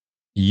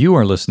You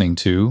are listening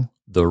to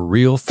the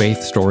Real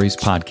Faith Stories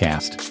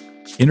podcast,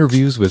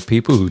 interviews with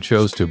people who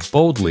chose to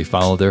boldly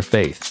follow their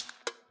faith.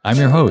 I'm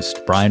your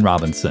host, Brian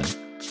Robinson.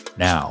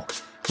 Now,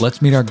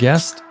 let's meet our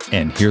guest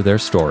and hear their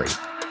story.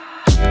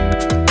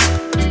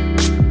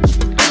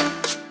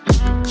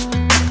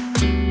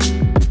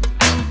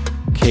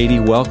 Katie,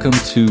 welcome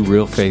to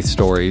Real Faith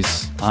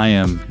Stories. I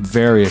am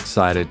very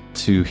excited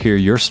to hear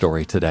your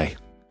story today.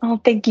 Oh,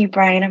 thank you,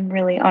 Brian. I'm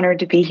really honored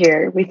to be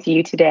here with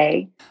you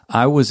today.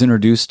 I was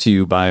introduced to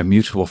you by a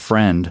mutual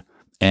friend,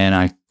 and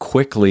I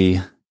quickly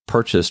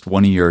purchased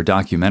one of your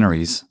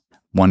documentaries,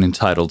 one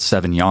entitled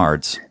 7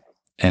 Yards.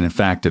 And in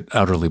fact, it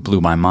utterly blew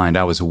my mind.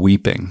 I was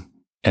weeping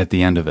at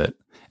the end of it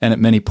and at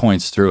many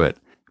points through it.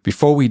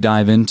 Before we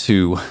dive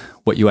into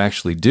what you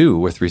actually do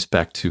with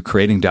respect to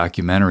creating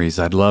documentaries,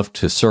 I'd love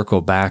to circle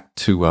back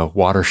to a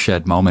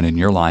watershed moment in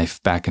your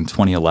life back in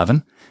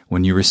 2011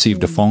 when you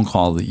received a phone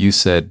call that you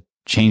said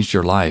changed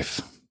your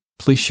life.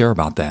 Please share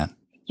about that.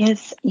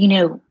 Yes,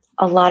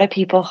 a lot of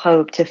people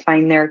hope to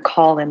find their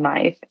call in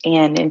life.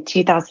 And in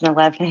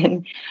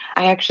 2011,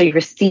 I actually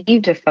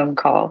received a phone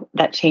call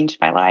that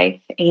changed my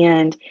life.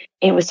 And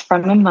it was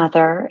from a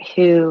mother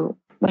who,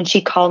 when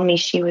she called me,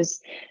 she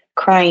was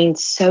crying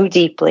so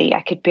deeply,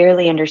 I could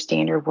barely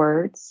understand her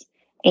words.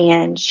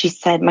 And she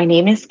said, "My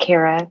name is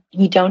Kara.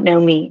 You don't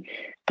know me,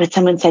 but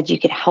someone said you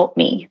could help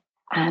me.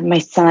 My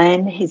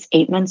son, he's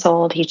 8 months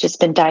old. He's just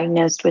been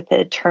diagnosed with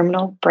a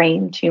terminal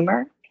brain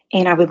tumor.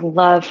 And I would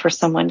love for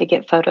someone to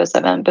get photos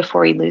of him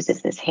before he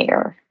loses his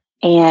hair."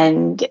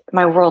 And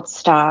my world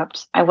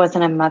stopped. I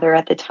wasn't a mother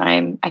at the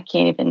time. I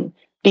can't even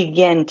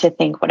begin to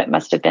think what it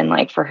must have been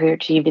like for her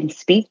to even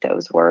speak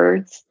those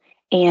words.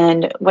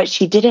 And what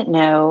she didn't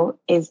know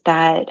is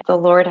that the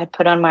Lord had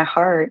put on my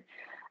heart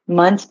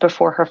months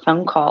before her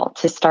phone call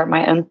to start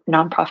my own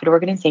nonprofit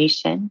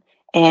organization.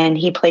 And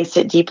he placed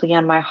it deeply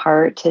on my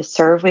heart to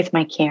serve with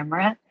my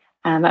camera.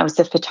 I was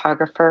a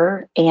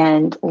photographer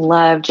and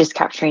loved just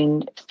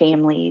capturing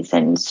families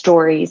and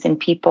stories and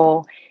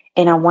people.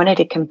 And I wanted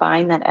to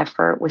combine that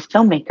effort with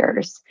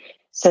filmmakers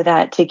so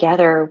that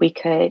together we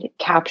could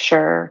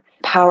capture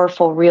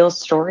powerful, real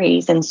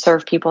stories and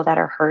serve people that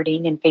are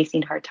hurting and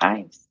facing hard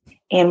times.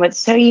 And what's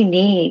so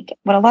unique,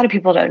 what a lot of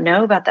people don't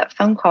know about that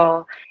phone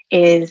call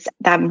is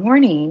that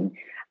morning,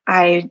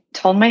 I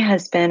told my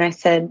husband, I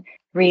said,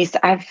 "Reese,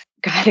 I've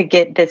got to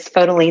get this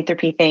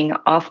photolantropy thing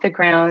off the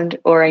ground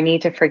or I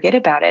need to forget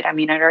about it." I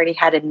mean, I'd already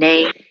had a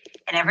name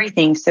and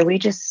everything. So we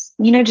just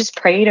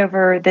prayed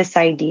over this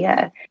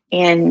idea.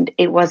 And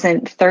it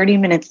wasn't 30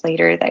 minutes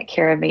later that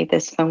Kara made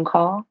this phone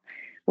call,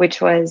 which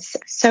was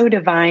so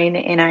divine.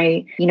 And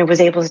I,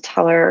 was able to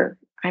tell her,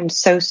 "I'm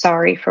so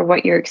sorry for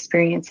what you're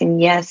experiencing.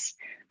 Yes,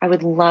 I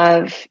would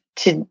love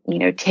to,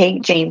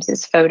 take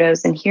James's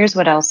photos. And here's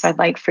what else I'd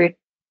like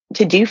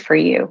to do for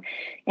you."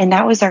 And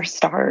that was our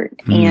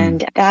start.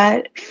 And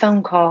that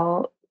phone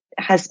call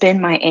has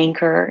been my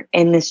anchor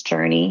in this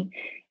journey.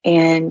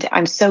 And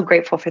I'm so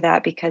grateful for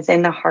that because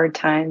in the hard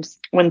times,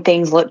 when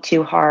things look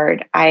too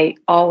hard, I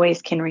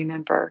always can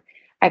remember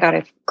I got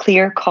a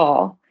clear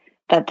call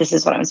that this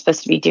is what I'm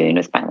supposed to be doing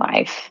with my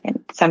life. And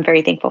so I'm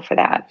very thankful for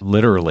that.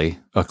 Literally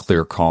a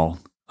clear call.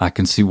 I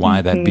can see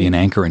why that'd be an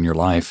anchor in your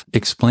life.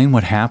 Explain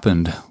what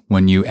happened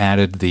when you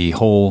added the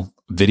whole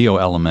video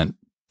element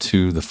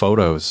to the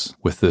photos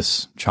with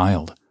this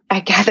child. I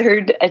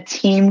gathered a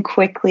team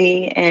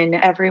quickly and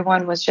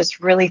everyone was just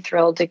really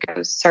thrilled to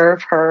go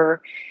serve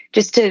her,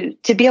 just to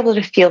be able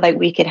to feel like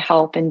we could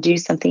help and do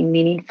something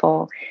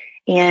meaningful.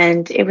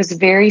 And it was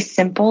very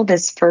simple.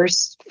 This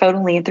first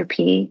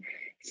photolantropy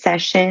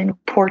session,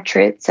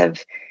 portraits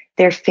of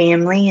their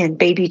family and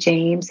baby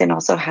James, and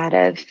also had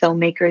a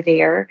filmmaker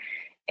there.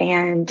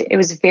 And it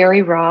was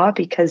very raw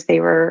because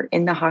they were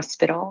in the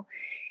hospital.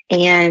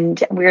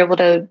 And we were able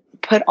to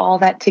put all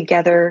that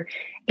together.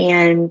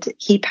 And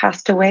he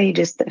passed away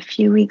just a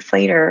few weeks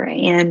later.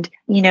 And,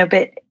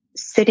 but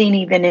sitting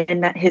even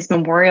in his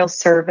memorial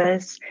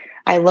service,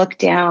 I looked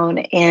down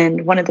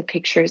and one of the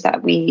pictures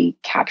that we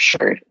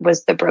captured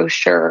was the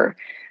brochure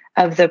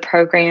of the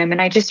program.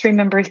 And I just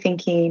remember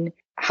thinking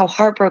how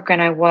heartbroken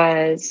I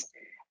was,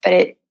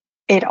 but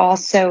it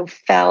also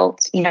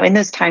felt, in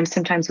those times,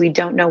 sometimes we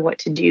don't know what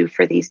to do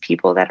for these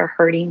people that are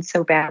hurting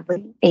so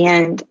badly.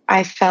 And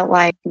I felt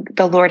like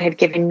the Lord had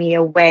given me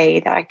a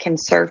way that I can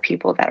serve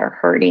people that are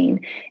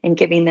hurting and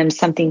giving them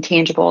something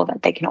tangible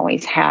that they can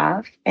always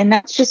have. And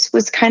that just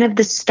was kind of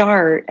the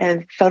start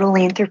of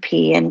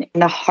photolantropy and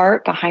the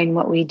heart behind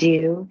what we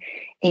do.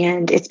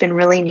 And it's been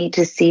really neat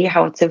to see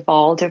how it's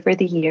evolved over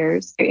the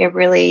years. It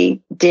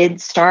really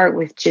did start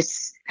with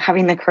just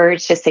having the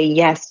courage to say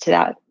yes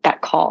to that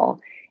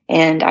call.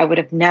 And I would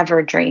have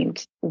never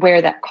dreamed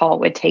where that call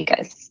would take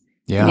us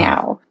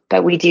now.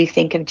 But we do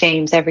think of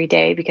James every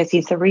day because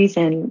he's the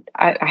reason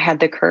I had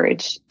the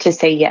courage to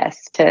say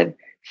yes to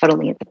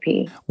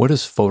photolantropy. What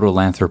does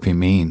photolantropy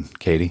mean,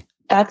 Katie?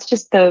 That's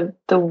just the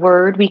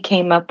word we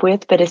came up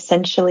with. But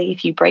essentially,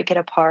 if you break it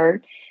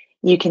apart,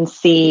 you can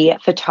see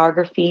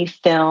photography,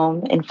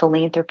 film, and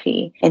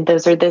philanthropy. And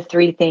those are the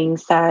three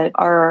things that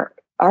are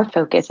our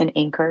focus and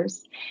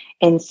anchors.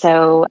 And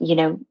so,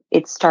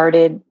 it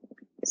started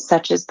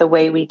such as the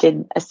way we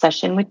did a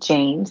session with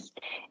James.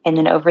 And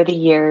then over the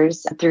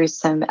years, through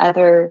some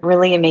other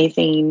really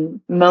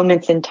amazing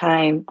moments in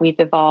time, we've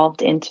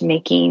evolved into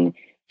making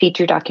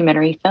feature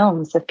documentary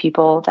films of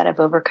people that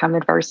have overcome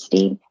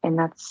adversity. And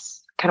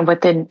that's kind of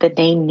what the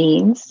name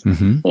means.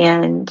 Mm-hmm.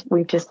 And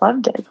we've just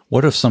loved it.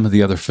 What are some of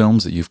the other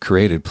films that you've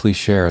created? Please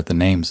share the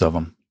names of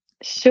them.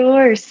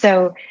 Sure.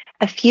 So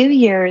a few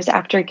years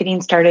after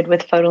getting started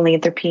with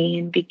Photolanthropy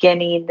and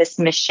beginning this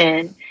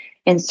mission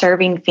and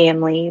serving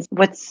families,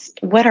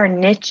 what our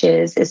niche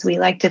is we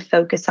like to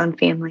focus on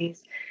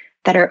families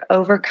that are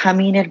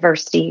overcoming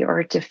adversity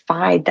or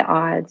defied the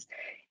odds.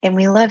 And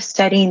we love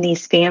studying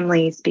these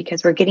families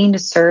because we're getting to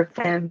serve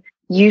them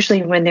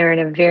usually when they're in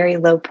a very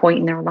low point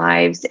in their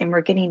lives. And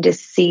we're getting to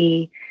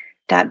see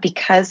that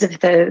because of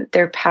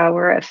their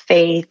power of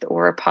faith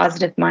or a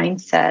positive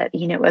mindset,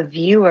 a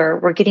viewer,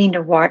 we're getting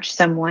to watch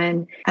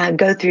someone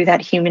go through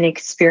that human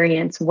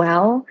experience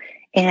well.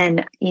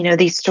 And,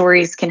 these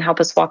stories can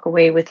help us walk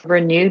away with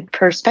renewed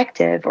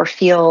perspective or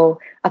feel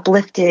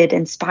uplifted,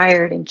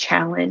 inspired, and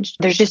challenged.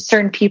 There's just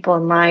certain people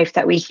in life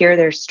that we hear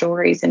their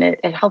stories and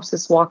it helps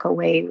us walk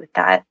away with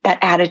that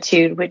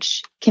attitude,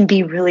 which can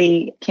be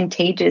really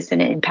contagious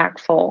and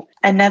impactful.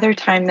 Another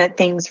time that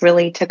things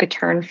really took a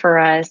turn for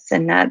us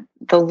and that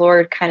the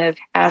Lord kind of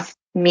asked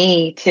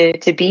me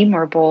to be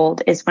more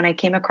bold is when I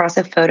came across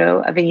a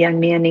photo of a young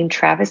man named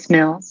Travis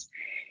Mills.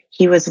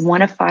 He was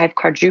one of 5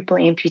 quadruple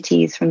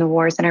amputees from the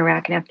wars in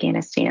Iraq and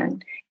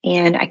Afghanistan.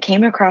 And I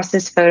came across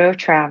this photo of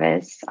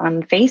Travis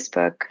on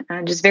Facebook,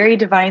 just very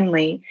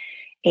divinely.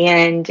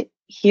 And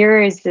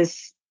here is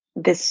this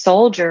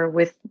soldier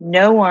with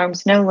no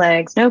arms, no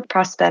legs, no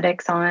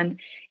prosthetics on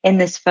in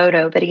this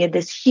photo, but he had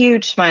this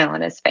huge smile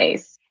on his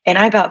face. And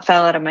I about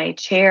fell out of my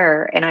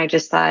chair and I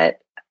just thought,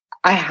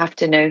 I have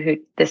to know who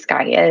this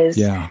guy is.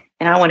 Yeah.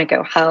 And I want to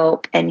go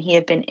help. And he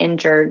had been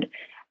injured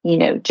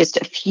just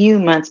a few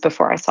months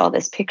before I saw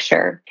this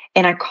picture.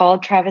 And I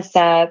called Travis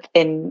up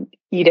and,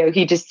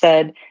 he just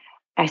said,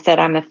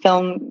 I'm a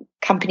film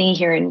company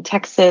here in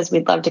Texas.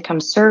 We'd love to come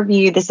serve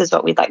you. This is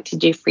what we'd like to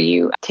do for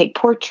you. Take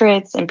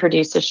portraits and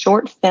produce a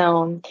short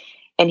film.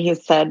 And he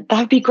said,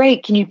 that'd be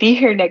great. Can you be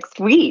here next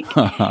week?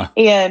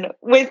 And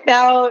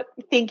without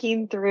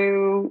thinking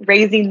through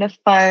raising the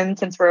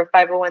funds, since we're a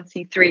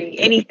 501c3,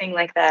 anything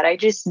like that, I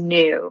just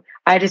knew.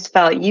 I just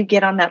felt you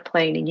get on that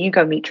plane and you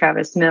go meet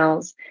Travis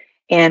Mills.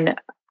 And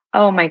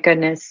oh my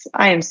goodness,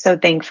 I am so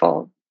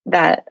thankful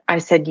that I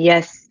said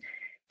yes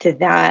to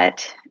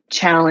that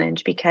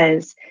challenge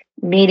because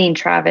meeting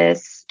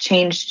Travis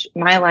changed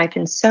my life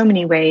in so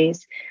many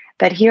ways.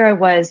 But here I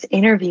was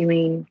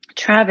interviewing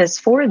Travis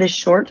for this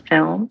short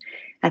film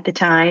at the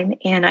time.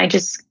 And I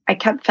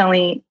kept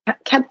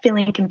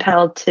feeling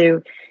compelled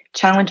to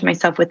challenge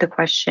myself with the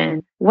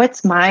question,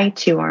 what's my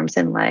 2 arms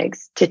and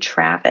legs to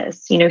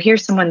Travis?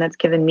 Here's someone that's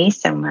given me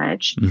so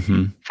much,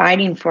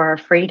 fighting for our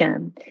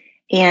freedom.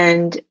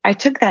 And I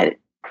took that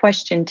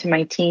question to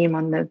my team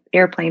on the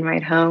airplane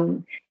ride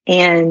home.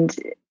 And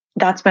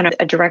that's when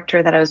a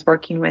director that I was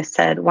working with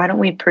said, why don't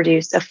we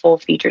produce a full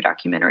feature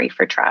documentary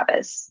for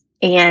Travis?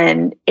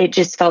 And it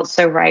just felt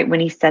so right when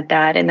he said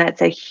that. And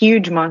that's a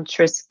huge,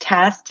 monstrous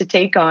task to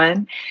take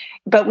on.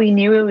 But we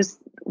knew it was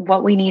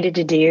what we needed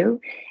to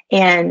do.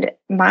 And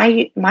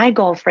my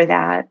goal for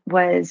that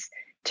was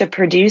to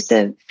produce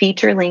a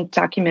feature-length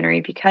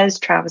documentary because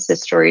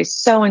Travis's story is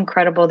so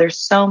incredible. There's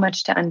so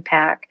much to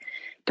unpack.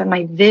 But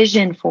my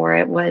vision for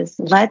it was,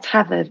 let's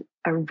have a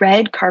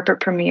red carpet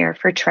premiere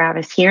for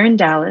Travis here in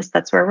Dallas.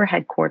 That's where we're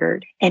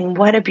headquartered. And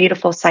what a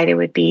beautiful sight it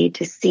would be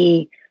to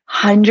see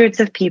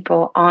hundreds of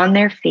people on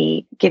their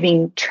feet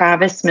giving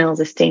Travis Mills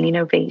a standing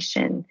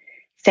ovation,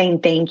 saying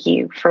thank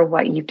you for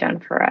what you've done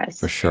for us.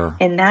 For sure.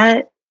 And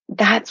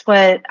that's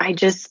what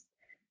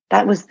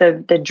that was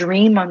the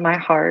dream on my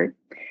heart.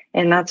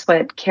 And that's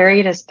what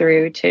carried us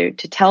through to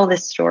tell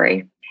this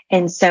story.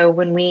 And so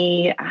when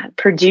we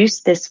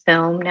produced this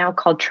film now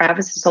called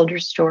Travis: A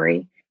Soldier's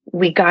Story,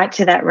 we got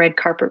to that red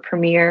carpet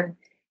premiere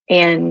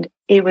and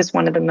it was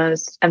one of the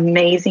most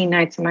amazing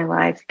nights of my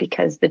life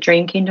because the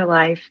dream came to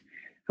life.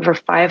 Over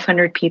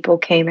 500 people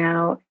came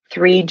out,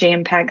 3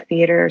 jam-packed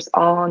theaters,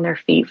 all on their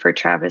feet for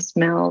Travis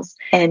Mills.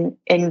 And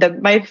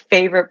my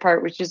favorite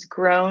part was just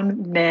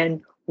grown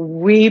men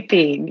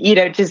weeping,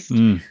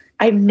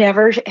 I've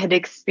never had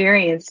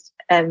experienced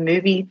a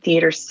movie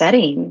theater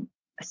setting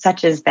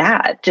such as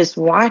that, just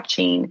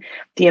watching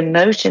the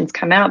emotions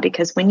come out,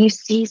 because when you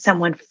see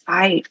someone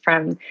fight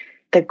from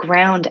the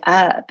ground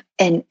up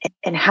and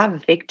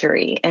have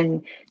victory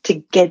and to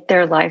get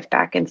their life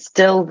back and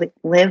still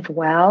live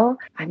well,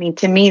 I mean,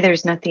 to me,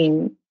 there's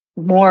nothing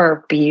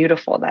more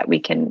beautiful that we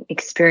can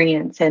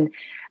experience. And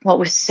what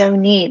was so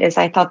neat is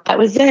I thought that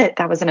was it.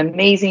 That was an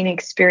amazing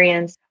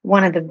experience,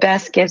 one of the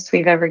best gifts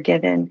we've ever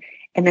given.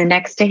 And the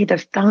next day, the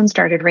phone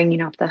started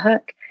ringing off the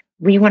hook.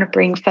 We want to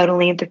bring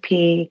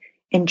Photolanthropy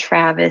and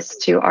Travis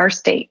to our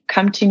state.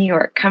 Come to New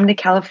York, come to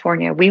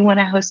California. We want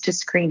to host a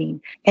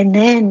screening. And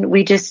then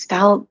we just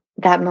felt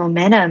that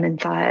momentum and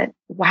thought,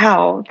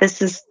 wow,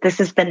 this is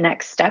the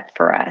next step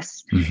for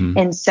us. Mm-hmm.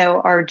 And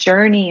so our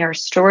journey, our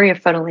story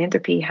of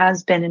Photolanthropy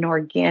has been an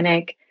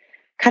organic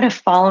kind of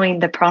following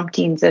the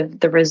promptings of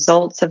the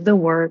results of the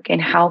work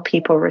and how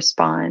people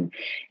respond.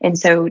 And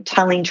so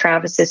telling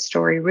Travis's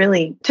story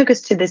really took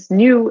us to this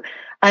new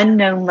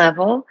unknown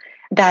level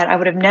that I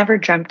would have never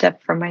dreamt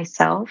up for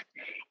myself.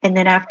 And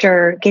then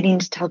after getting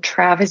to tell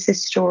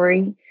Travis's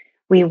story,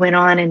 we went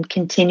on and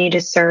continued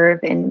to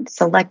serve and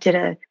selected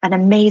an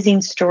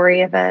amazing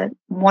story of a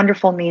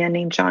wonderful man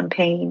named John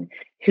Payne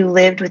who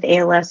lived with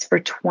ALS for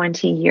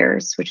 20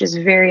 years, which is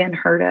very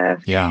unheard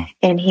of. Yeah.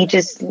 And he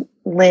just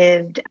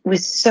lived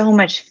with so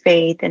much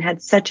faith and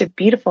had such a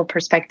beautiful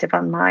perspective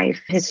on life.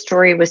 His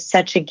story was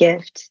such a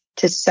gift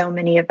to so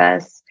many of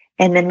us.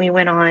 And then we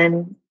went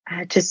on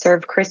to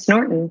serve Chris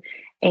Norton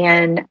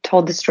and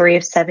told the story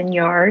of 7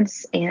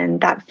 Yards. And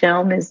that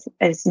film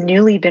has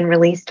newly been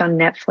released on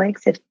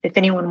Netflix. If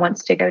anyone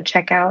wants to go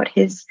check out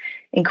his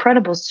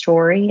incredible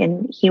story.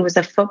 And he was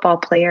a football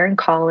player in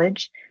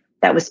college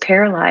that was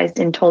paralyzed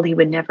and told he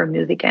would never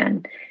move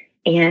again.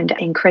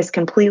 And Chris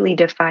completely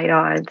defied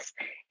odds.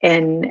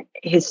 And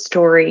his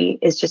story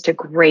is just a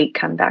great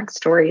comeback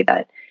story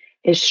that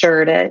is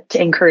sure to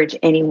encourage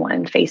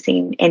anyone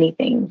facing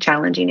anything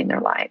challenging in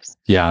their lives.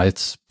 Yeah,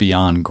 it's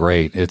beyond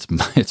great.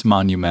 It's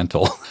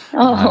monumental.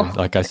 Oh.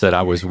 Like I said,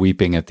 I was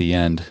weeping at the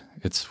end.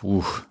 It's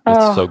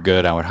so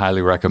good. I would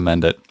highly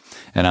recommend it.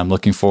 And I'm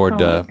looking forward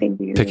to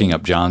picking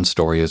up John's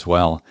story as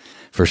well,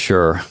 for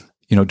sure.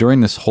 You know, during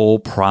this whole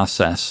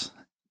process,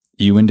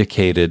 you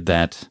indicated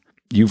that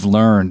you've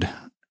learned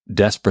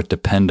desperate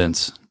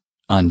dependence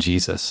on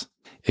Jesus.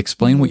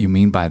 Explain what you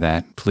mean by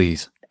that,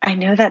 please. I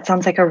know that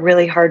sounds like a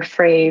really hard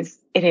phrase,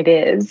 and it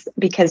is,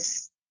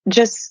 because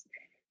just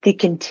the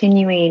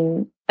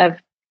continually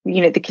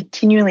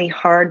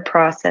hard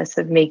process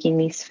of making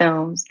these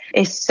films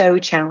is so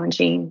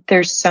challenging.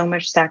 There's so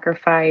much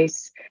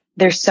sacrifice.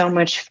 There's so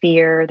much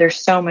fear. There's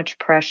so much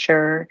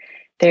pressure.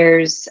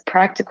 There's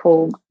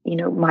practical,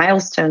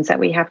 milestones that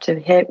we have to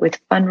hit with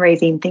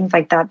fundraising, things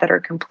like that are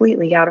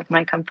completely out of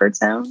my comfort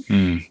zone.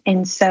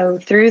 And so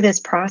through this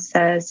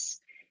process,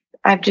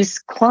 I've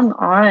just clung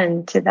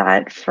on to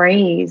that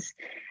phrase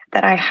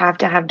that I have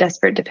to have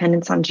desperate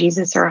dependence on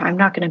Jesus, or I'm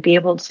not going to be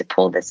able to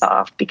pull this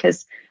off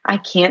because I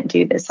can't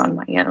do this on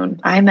my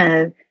own. I'm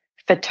a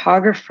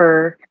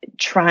photographer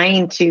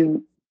trying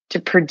to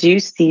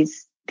produce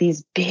these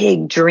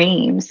big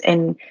dreams.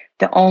 And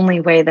the only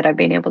way that I've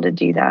been able to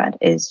do that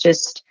is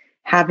just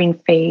having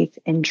faith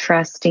and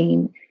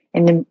trusting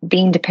and then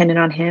being dependent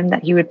on him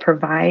that he would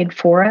provide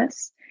for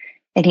us.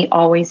 And he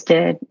always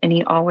did, and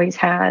he always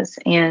has.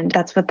 And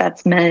that's what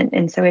that's meant.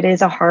 And so it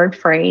is a hard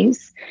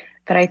phrase,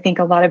 but I think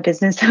a lot of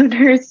business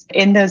owners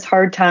in those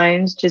hard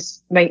times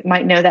just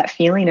might know that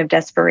feeling of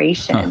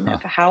desperation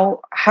of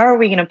how are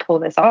we going to pull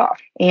this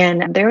off?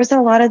 And there was a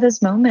lot of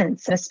those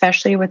moments,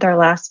 especially with our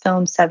last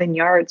film, 7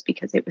 Yards,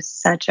 because it was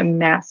such a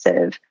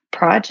massive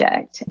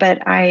project.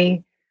 But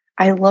I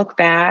look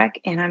back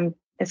and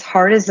as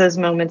hard as those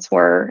moments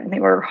were, and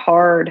they were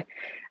hard,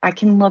 I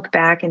can look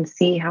back and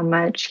see how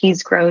much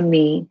he's grown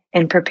me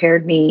and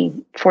prepared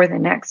me for the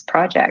next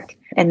project.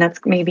 And that's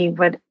maybe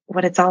what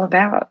it's all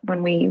about.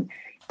 When we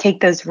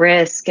take those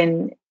risks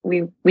and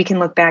we can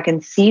look back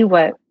and see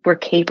what we're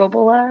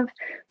capable of,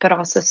 but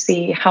also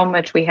see how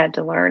much we had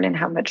to learn and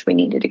how much we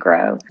needed to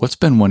grow. What's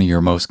been one of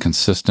your most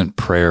consistent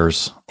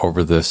prayers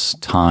over this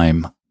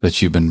time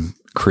that you've been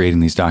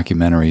creating these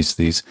documentaries,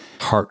 these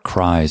heart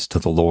cries to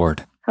the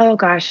Lord? Oh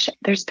gosh,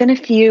 there's been a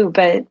few,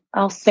 but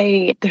I'll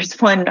say there's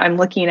one I'm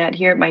looking at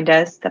here at my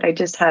desk that I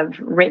just have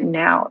written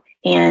out.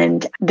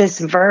 And this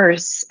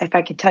verse, if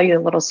I could tell you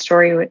a little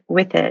story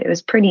with it, it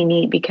was pretty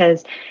neat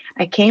because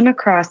I came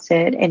across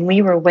it and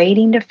we were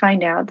waiting to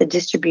find out the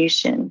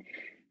distribution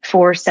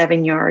for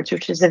 7 Yards,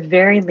 which is a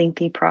very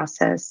lengthy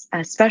process,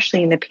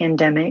 especially in the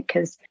pandemic,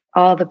 because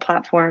all the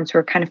platforms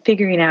were kind of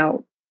figuring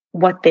out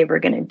what they were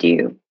going to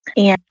do.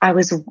 And I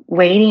was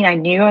waiting. I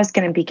knew I was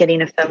going to be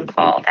getting a phone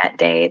call that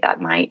day that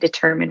might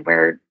determine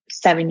where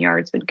 7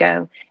 Yards would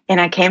go.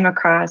 And I came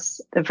across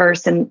the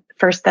verse in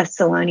 1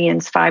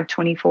 Thessalonians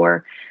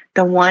 5:24,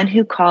 the one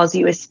who calls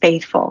you is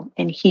faithful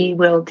and he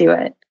will do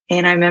it.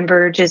 And I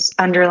remember just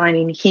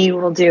underlining, he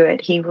will do it.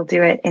 He will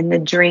do it. And the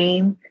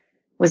dream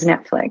was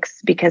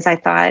Netflix, because I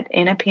thought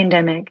in a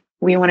pandemic,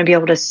 we want to be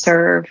able to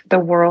serve the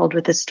world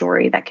with a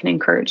story that can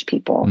encourage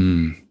people.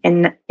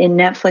 And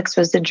Netflix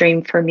was the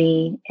dream for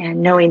me.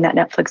 And knowing that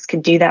Netflix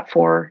could do that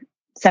for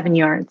 7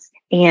 Yards.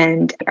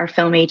 And our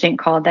film agent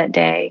called that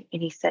day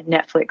and he said,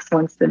 Netflix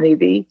wants the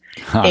movie.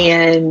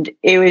 And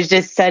it was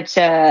just such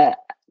a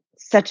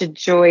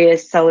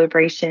joyous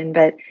celebration.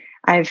 But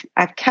I've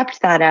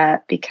kept that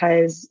up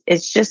because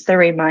it's just the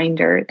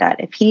reminder that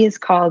if he has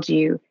called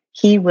you,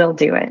 he will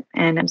do it.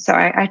 And so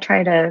I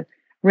try to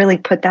really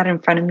put that in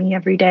front of me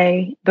every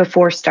day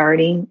before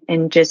starting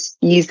and just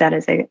use that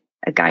as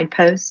a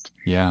guidepost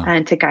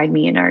to guide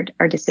me in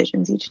our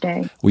decisions each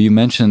day. Well, you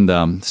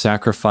mentioned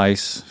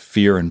sacrifice,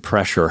 fear, and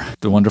pressure,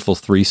 the wonderful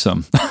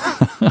threesome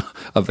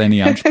of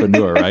any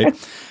entrepreneur,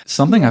 right?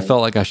 Something I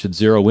felt like I should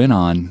zero in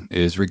on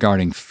is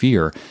regarding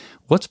fear.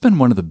 What's been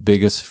one of the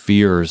biggest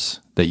fears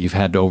that you've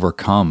had to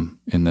overcome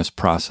in this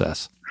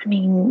process? I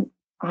mean,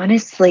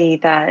 honestly,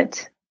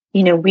 that,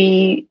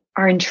 we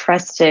are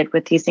entrusted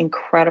with these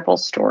incredible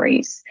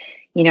stories.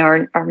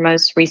 Our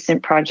most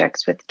recent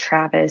projects with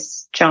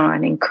Travis,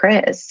 John, and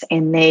Chris,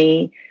 and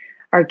they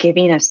are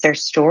giving us their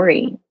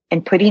story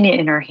and putting it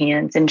in our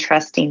hands and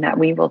trusting that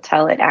we will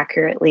tell it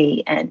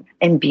accurately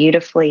and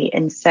beautifully.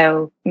 And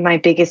so my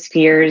biggest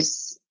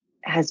fears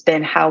has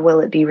been, how will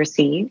it be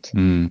received?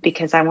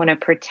 Because I want to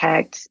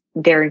protect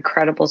their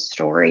incredible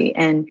story.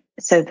 And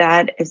so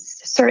that has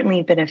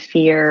certainly been a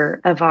fear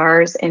of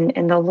ours.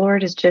 And the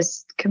Lord has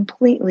just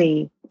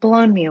completely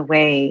blown me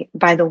away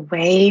by the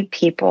way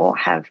people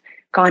have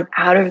gone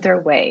out of their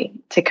way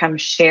to come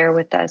share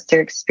with us their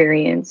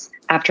experience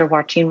after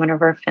watching one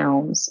of our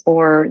films,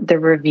 or the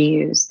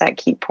reviews that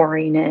keep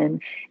pouring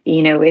in.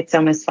 It's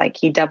almost like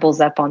he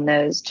doubles up on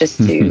those just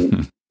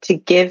to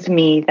give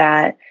me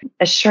that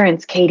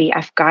assurance. Katie,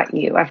 I've got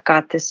you. I've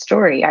got this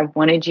story. I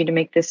wanted you to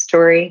make this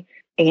story,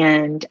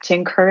 and to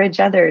encourage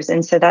others.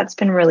 And so that's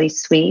been really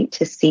sweet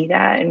to see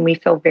that. And we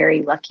feel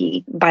very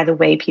lucky by the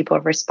way people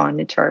have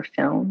responded to our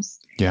films.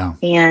 Yeah.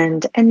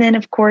 And then,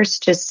 of course,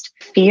 just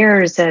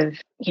fears of,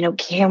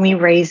 can we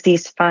raise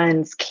these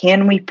funds?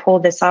 Can we pull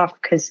this off?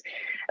 Because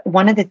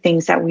one of the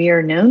things that we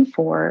are known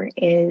for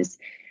is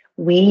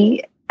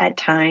we at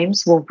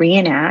times will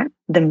reenact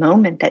the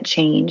moment that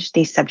changed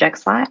these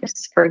subjects'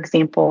 lives. For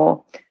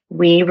example,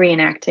 we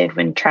reenacted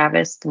when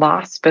Travis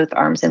lost both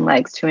arms and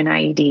legs to an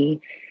IED.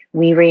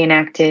 We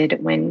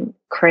reenacted when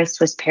Chris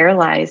was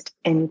paralyzed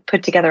and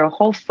put together a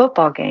whole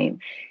football game.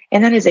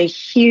 And that is a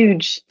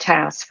huge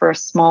task for a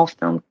small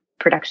film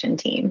production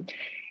team.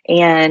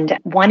 And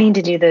wanting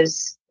to do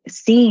those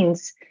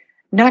scenes,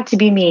 not to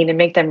be mean and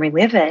make them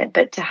relive it,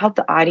 but to help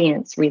the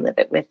audience relive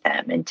it with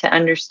them and to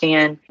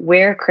understand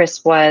where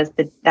Chris was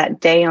that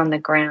day on the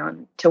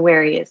ground to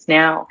where he is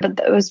now. But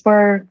those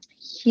were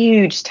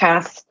huge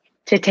tasks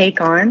to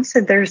take on. So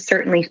there's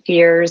certainly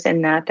fears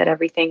in that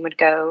everything would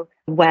go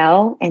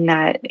well and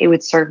that it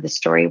would serve the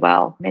story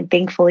well. And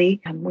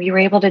thankfully, we were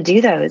able to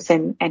do those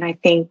and I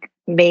think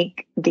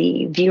make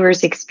the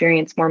viewer's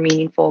experience more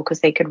meaningful because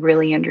they could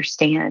really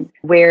understand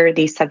where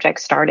these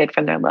subjects started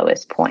from their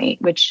lowest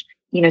point, which,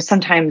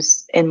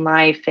 sometimes in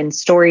life and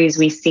stories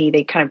we see,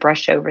 they kind of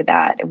brush over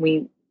that.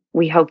 And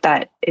we hope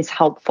that is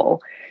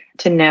helpful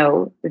to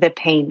know the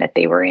pain that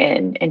they were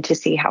in and to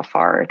see how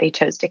far they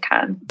chose to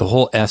come. The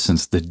whole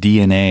essence, the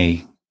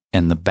DNA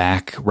and the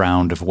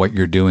background of what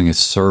you're doing is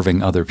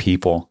serving other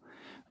people.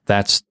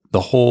 That's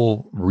the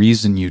whole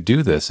reason you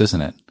do this,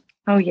 isn't it?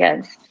 Oh,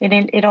 yes. And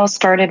it all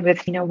started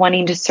with,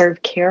 wanting to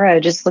serve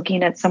Kara, just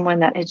looking at someone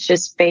that has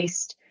just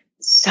faced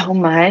so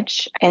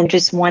much and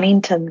just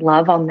wanting to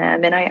love on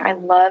them. And I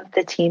love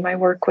the team I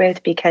work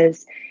with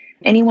because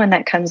anyone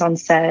that comes on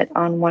set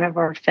on one of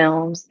our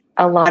films,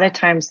 a lot of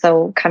times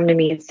they'll come to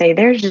me and say,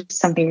 there's just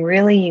something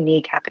really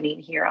unique happening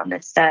here on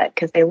this set,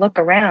 because they look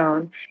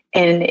around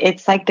and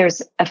it's like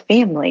there's a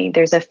family.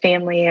 There's a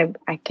family.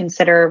 I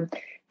consider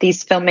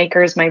these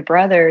filmmakers my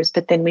brothers,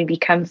 but then we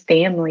become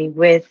family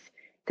with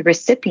the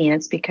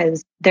recipients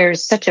because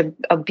there's such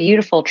a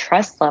beautiful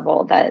trust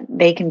level that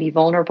they can be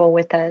vulnerable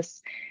with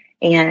us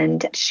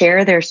and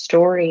share their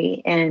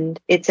story. And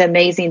it's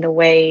amazing the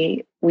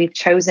way we've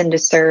chosen to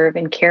serve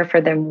and care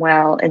for them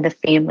well in the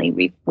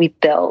family we've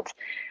built.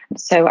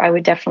 So I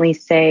would definitely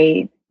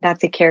say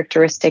that's a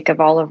characteristic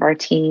of all of our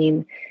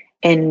team.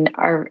 And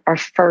our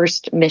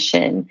first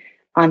mission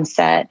on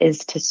set is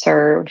to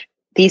serve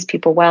these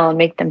people well and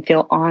make them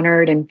feel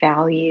honored and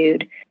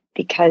valued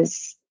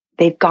because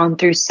they've gone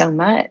through so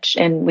much.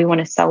 And we want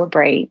to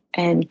celebrate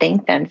and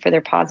thank them for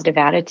their positive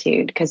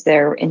attitude because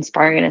they're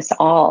inspiring us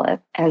all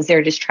as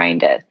they're just trying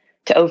to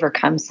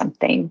overcome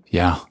something.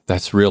 Yeah,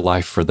 that's real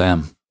life for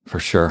them, for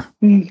sure.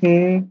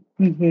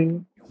 Mm-hmm. Mm-hmm.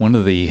 One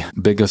of the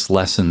biggest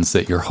lessons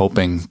that you're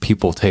hoping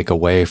people take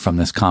away from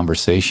this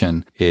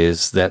conversation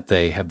is that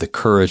they have the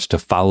courage to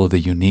follow the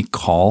unique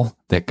call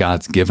that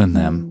God's given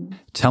them. Mm-hmm.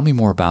 Tell me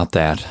more about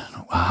that.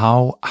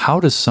 How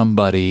does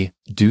somebody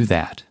do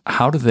that?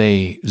 How do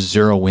they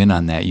zero in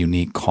on that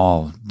unique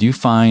call? Do you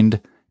find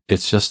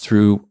it's just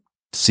through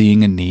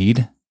seeing a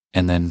need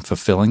and then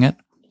fulfilling it?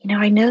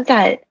 I know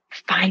that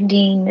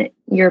finding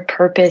your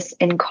purpose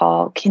and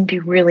call can be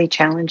really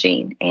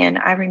challenging. And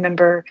I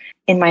remember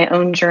in my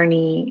own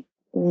journey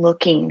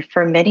looking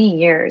for many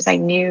years, I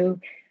knew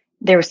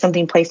there was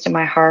something placed in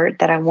my heart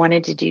that I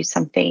wanted to do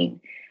something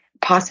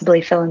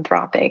possibly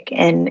philanthropic.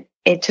 And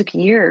it took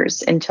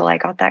years until I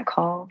got that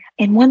call.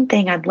 And one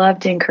thing I'd love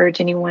to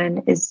encourage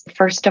anyone is,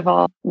 first of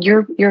all,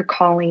 your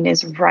calling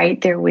is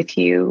right there with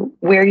you,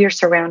 where you're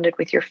surrounded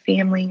with your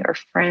family or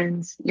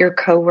friends, your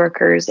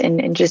coworkers,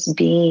 and just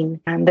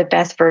being the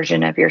best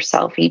version of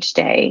yourself each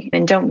day.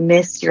 And don't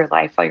miss your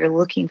life while you're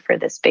looking for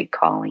this big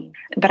calling.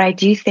 But I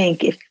do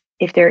think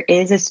if there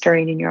is a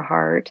stirring in your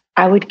heart,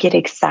 I would get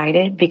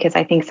excited because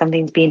I think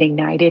something's being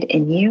ignited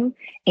in you.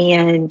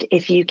 And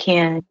if you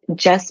can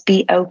just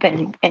be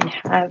open and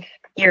have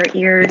your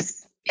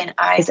ears and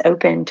eyes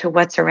open to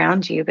what's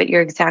around you. But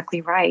you're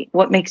exactly right.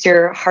 What makes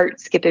your heart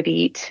skip a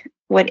beat?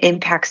 What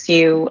impacts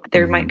you?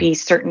 There might be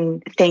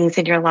certain things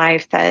in your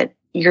life that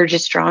you're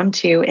just drawn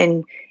to,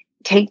 and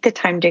take the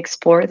time to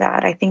explore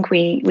that. I think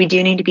we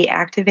do need to be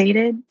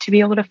activated to be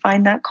able to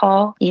find that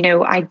call.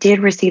 I did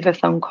receive a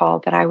phone call,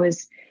 but I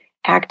was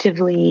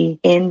actively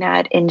in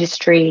that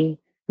industry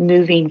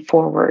moving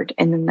forward,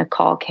 and then the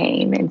call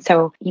came. And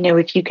so,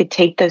 if you could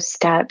take those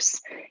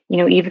steps,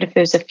 even if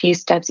there's a few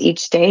steps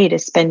each day to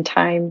spend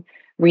time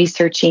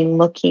researching,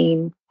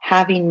 looking,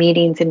 having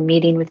meetings and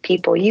meeting with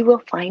people, you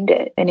will find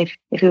it. And if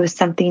it was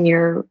something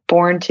you're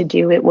born to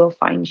do, it will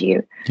find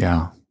you.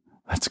 Yeah.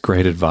 That's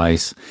great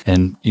advice.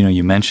 And,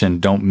 you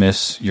mentioned don't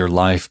miss your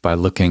life by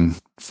looking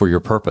for your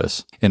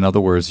purpose. In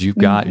other words, you've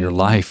got your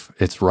life.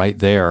 It's right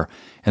there.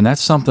 And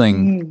that's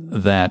something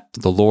that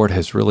the Lord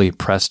has really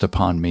pressed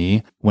upon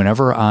me.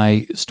 Whenever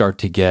I start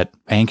to get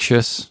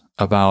anxious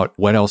about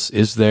what else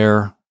is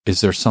there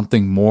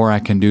something more I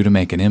can do to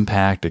make an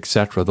impact,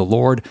 etc., the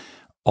Lord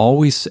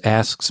always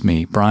asks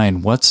me,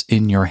 Brian, what's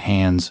in your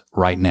hands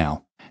right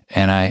now?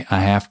 And I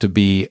have to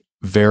be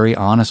very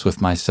honest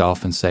with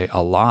myself and say,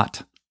 a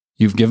lot.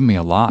 You've given me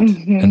a lot,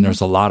 and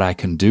there's a lot I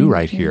can do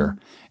right here.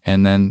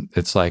 And then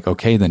it's like,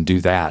 okay, then do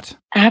that.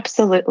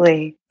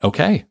 Absolutely.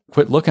 Okay,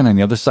 quit looking on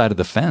the other side of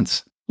the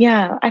fence.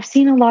 Yeah, I've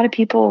seen a lot of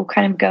people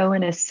kind of go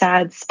in a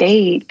sad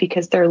state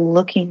because they're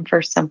looking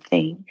for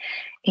something.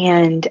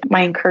 And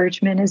my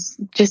encouragement is,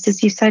 just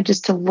as you said,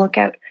 just to look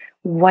at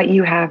what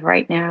you have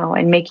right now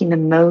and making the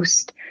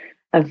most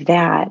of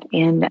that.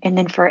 And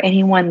then for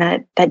anyone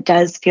that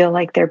does feel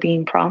like they're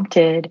being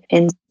prompted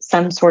in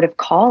some sort of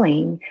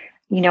calling,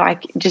 I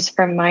just,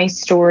 from my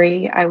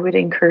story, I would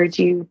encourage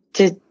you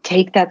to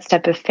take that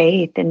step of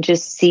faith and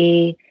just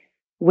see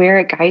where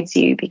it guides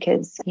you.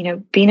 Because,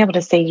 being able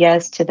to say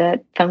yes to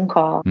that phone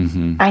call,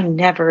 I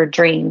never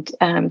dreamed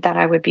that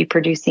I would be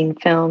producing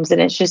films.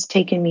 And it's just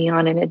taken me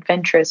on an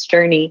adventurous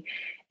journey.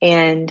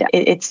 And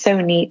it's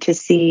so neat to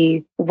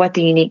see what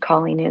the unique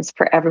calling is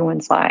for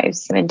everyone's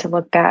lives and to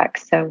look back.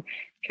 So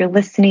if you're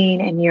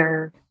listening and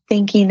you're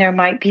thinking there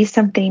might be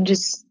something,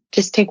 just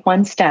take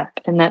one step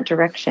in that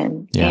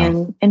direction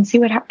and see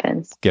what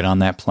happens. Get on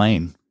that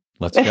plane.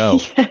 Let's go.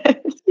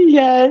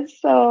 Yes.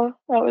 Oh,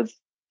 that was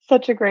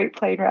such a great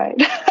plane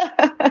ride.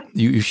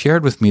 You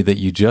shared with me that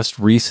you just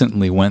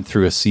recently went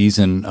through a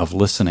season of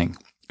listening,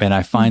 and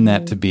I find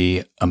that to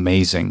be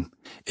amazing.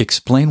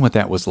 Explain what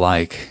that was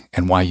like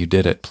and why you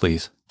did it,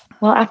 please.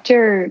 Well,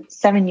 after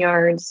 7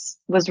 Yards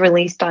was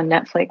released on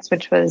Netflix,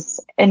 which was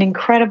an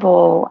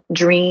incredible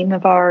dream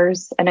of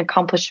ours, an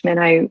accomplishment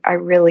I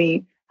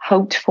really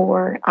hoped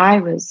for, I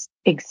was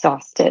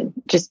exhausted.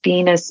 Just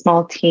being a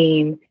small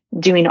team,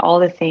 doing all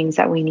the things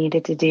that we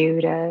needed to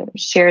do to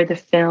share the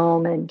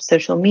film and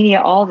social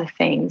media, all the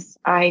things.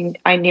 I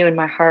knew in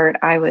my heart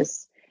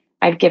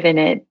I'd given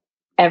it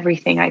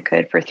everything I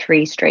could for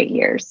 3 straight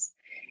years.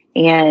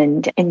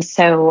 And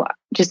so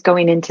just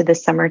going into the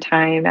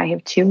summertime, I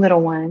have 2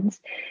 little ones.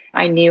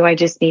 I knew I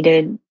just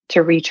needed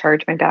to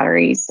recharge my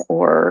batteries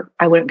or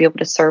I wouldn't be able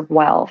to serve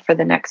well for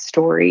the next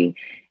story.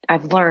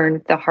 I've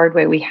learned the hard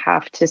way we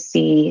have to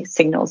see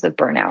signals of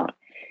burnout.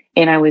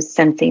 And I was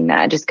sensing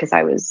that just because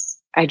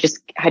I just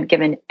had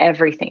given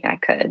everything I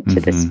could to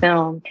this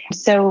film.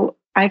 So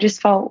I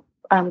just felt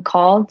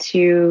called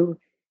to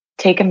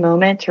take a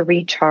moment to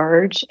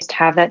recharge, just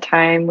have that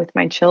time with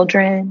my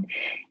children.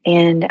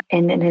 And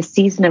in a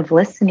season of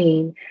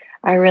listening,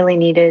 I really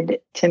needed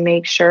to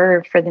make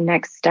sure for the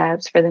next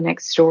steps, for the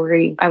next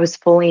story, I was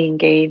fully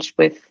engaged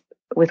with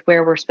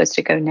where we're supposed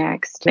to go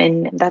next.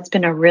 And that's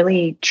been a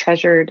really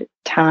treasured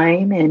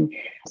time. And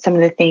some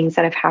of the things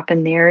that have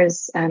happened there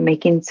is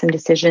making some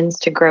decisions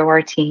to grow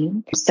our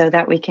team so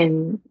that we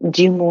can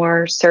do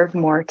more, serve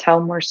more, tell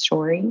more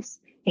stories.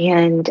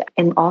 And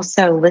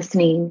also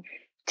listening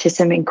to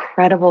some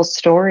incredible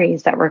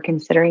stories that we're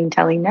considering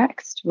telling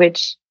next,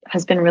 which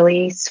has been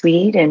really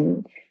sweet.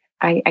 And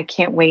I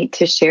can't wait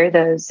to share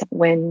those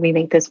when we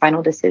make those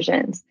final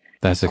decisions.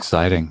 That's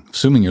exciting.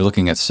 Assuming you're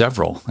looking at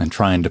several and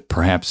trying to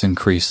perhaps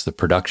increase the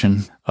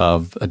production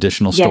of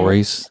additional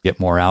stories, get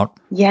more out.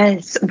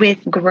 Yes.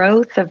 With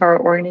growth of our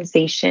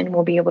organization,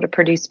 we'll be able to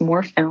produce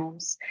more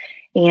films.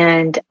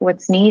 And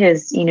what's neat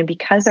is,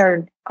 because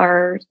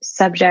our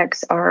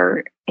subjects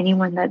are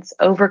anyone that's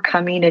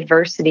overcoming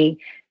adversity,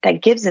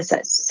 that gives us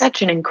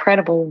such an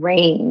incredible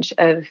range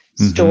of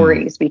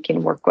stories we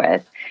can work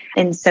with.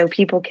 And so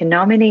people can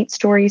nominate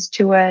stories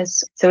to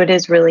us. So it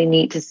is really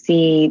neat to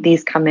see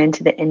these come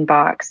into the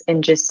inbox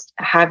and just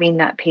having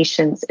that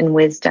patience and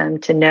wisdom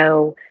to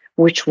know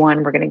which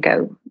one we're going to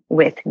go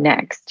with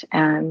next.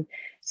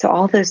 So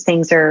all those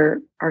things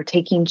are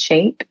taking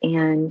shape.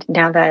 And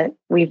now that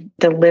we've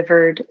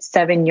delivered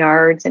 7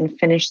 Yards and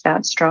finished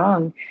that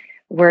strong,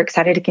 we're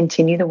excited to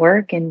continue the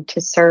work and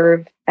to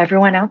serve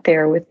everyone out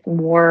there with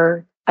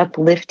more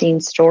uplifting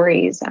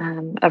stories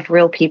of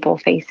real people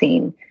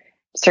facing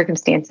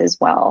circumstances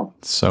well.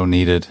 So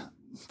needed.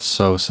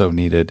 So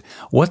needed.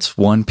 What's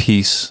one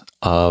piece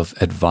of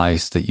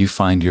advice that you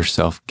find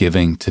yourself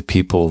giving to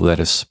people that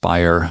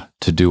aspire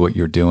to do what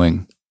you're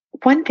doing?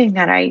 One thing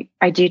that I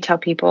do tell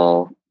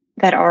people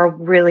that are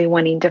really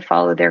wanting to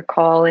follow their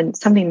call, and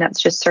something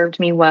that's just served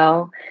me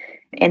well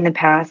in the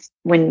past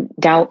when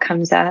doubt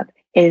comes up,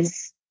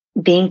 is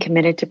being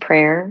committed to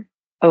prayer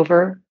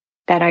over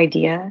that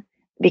idea.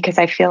 Because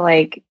I feel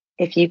like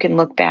if you can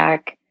look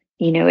back,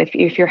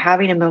 if you're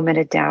having a moment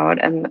of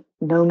doubt, a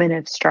moment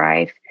of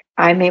strife,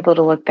 I'm able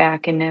to look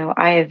back and know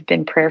I have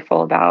been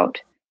prayerful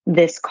about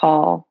this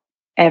call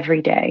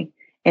every day.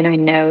 And I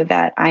know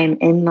that I am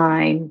in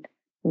line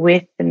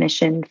with the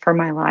mission for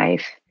my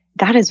life.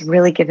 That has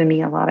really given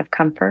me a lot of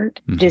comfort,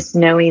 just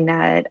knowing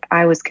that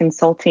I was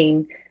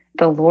consulting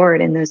the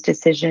Lord in those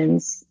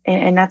decisions.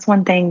 And that's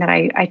one thing that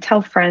I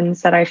tell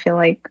friends that I feel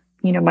like,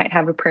 might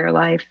have a prayer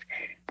life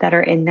that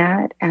are in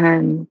that.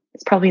 And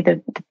it's probably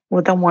the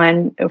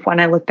one, when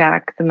I look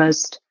back, the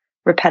most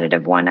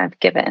repetitive one I've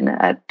given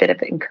a bit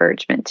of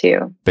encouragement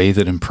to. Bathe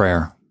it in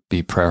prayer.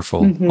 Be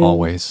prayerful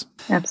always.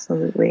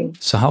 Absolutely.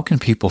 So how can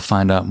people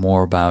find out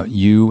more about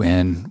you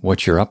and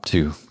what you're up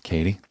to,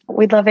 Katie?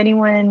 We'd love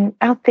anyone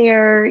out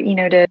there,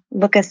 to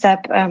look us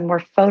up. We're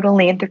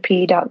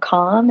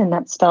photolanthropy.com, and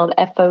that's spelled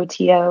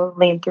FOTO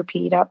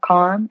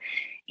lanthropy.com.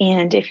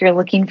 And if you're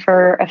looking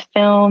for a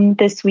film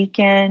this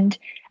weekend,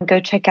 go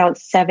check out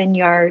 7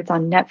 Yards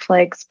on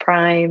Netflix,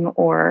 Prime,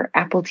 or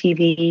Apple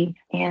TV.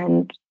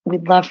 And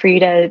we'd love for you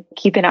to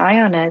keep an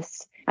eye on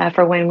us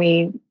for when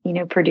we,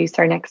 produce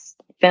our next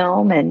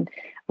film, and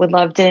would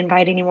love to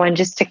invite anyone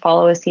just to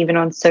follow us even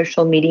on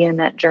social media in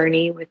that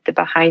journey with the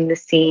behind the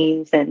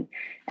scenes and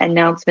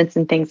announcements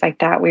and things like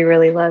that. We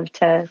really love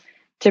to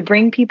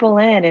bring people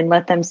in and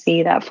let them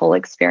see that full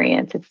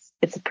experience.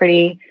 It's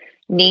pretty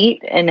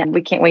neat, and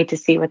we can't wait to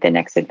see what the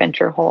next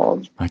adventure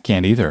holds. I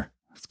can't either.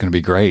 It's going to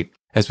be great.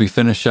 As we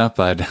finish up,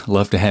 I'd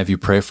love to have you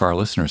pray for our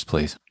listeners,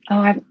 please.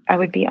 Oh, I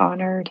would be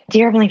honored.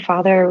 Dear Heavenly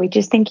Father, we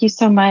just thank you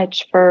so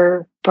much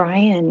for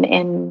Brian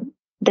and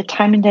the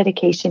time and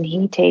dedication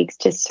he takes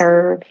to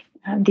serve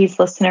these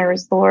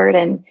listeners, Lord.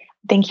 And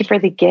thank you for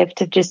the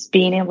gift of just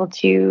being able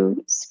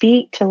to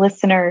speak to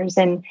listeners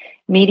and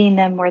meeting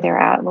them where they're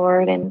at,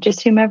 Lord. And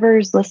just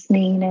whomever's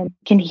listening and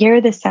can hear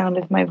the sound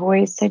of my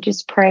voice, I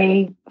just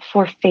pray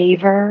for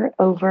favor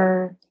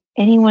over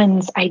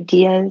anyone's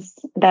ideas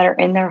that are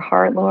in their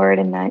heart, Lord,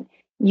 and that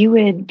you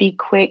would be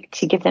quick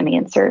to give them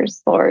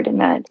answers, Lord,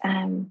 and that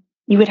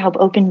you would help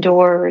open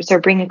doors or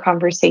bring a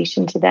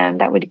conversation to them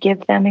that would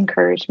give them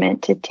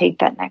encouragement to take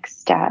that next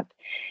step,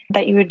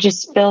 that you would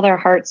just fill their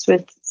hearts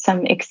with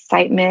some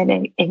excitement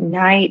and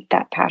ignite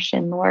that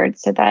passion, Lord,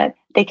 so that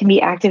they can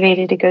be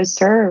activated to go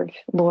serve,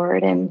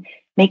 Lord, and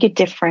make a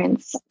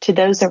difference to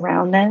those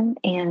around them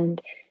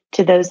and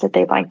to those that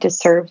they'd like to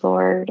serve,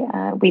 Lord.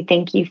 We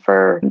thank you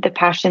for the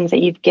passions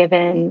that you've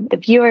given the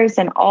viewers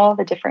in all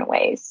the different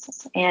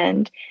ways.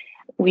 And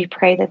we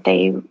pray that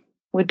they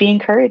would be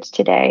encouraged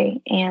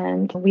today.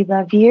 And we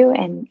love you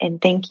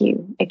and thank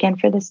you again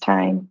for this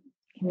time.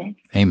 Amen.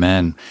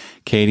 Amen.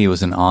 Katie, it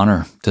was an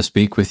honor to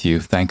speak with you.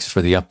 Thanks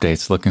for the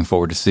updates. Looking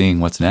forward to seeing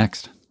what's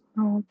next.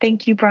 Oh,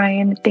 thank you,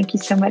 Brian. Thank you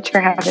so much for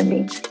having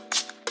me.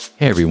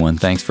 Hey, everyone.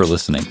 Thanks for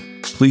listening.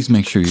 Please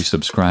make sure you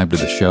subscribe to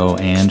the show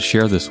and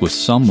share this with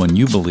someone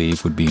you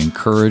believe would be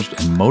encouraged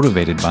and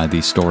motivated by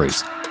these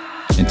stories.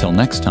 Until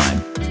next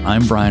time,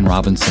 I'm Brian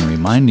Robinson,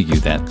 reminding you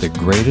that the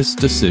greatest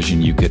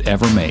decision you could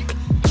ever make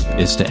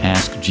is to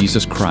ask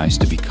Jesus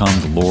Christ to become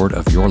the Lord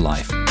of your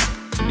life.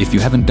 If you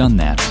haven't done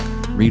that,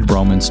 read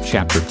Romans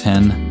chapter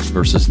 10,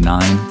 verses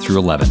 9 through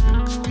 11.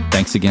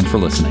 Thanks again for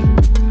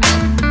listening.